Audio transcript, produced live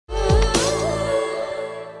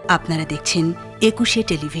আপনারা দেখছেন ২১শে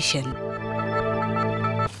টেলিভিশন।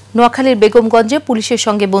 নোয়াখালীর বেগমগঞ্জে পুলিশের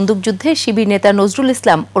সঙ্গে বন্দুকযুদ্ধে শিবির নেতা নজরুল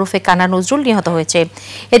ইসলাম ওরফে কানা নজরুল নিহত হয়েছে।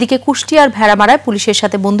 এদিকে কুষ্টিয়ার ভেড়ামারায় পুলিশের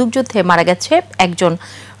সাথে বন্দুকযুদ্ধে মারা গেছে একজন।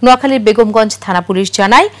 নোয়াখালীর বেগমগঞ্জ থানা পুলিশ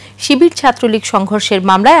জানায়, শিবির ছাত্রলীগ সংঘর্ষের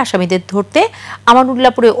মামলায় আসামিদের ধরতে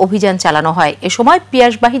আমানুল্লাহপুরে অভিযান চালানো হয়। এ সময়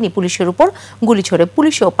পিয়াস বাহিনী পুলিশের উপর গুলি ছোড়ে,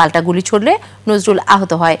 পুলিশও পাল্টা গুলি ছুড়লে নজরুল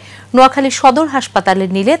আহত হয়। নোয়াখালী সদর হাসপাতালে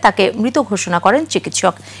নিলে তাকে মৃত ঘোষণা করেন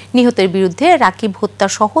চিকিৎসক। নিহতের বিরুদ্ধে রাকিব হত্যা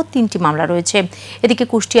সহ ৩টি মামলা রয়েছে। এদিকে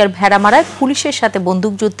কুষ্টিয়ার ভেড়ামারায় পুলিশের সাথে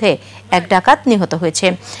বন্দুকযুদ্ধে এক ডাকাত নিহত হয়েছে।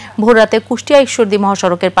 ভোররাতে কুষ্টিয়া ঈশ্বরদী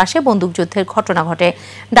মহাসড়কের পাশে বন্দুকযুদ্ধের ঘটনা ঘটে।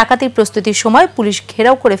 ডাকাতির প্রস্তুতির সময় পুলিশ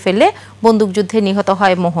ঘেরাও করে ফেললে বন্দুকযুদ্ধে নিহত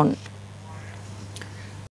হয় মোহন।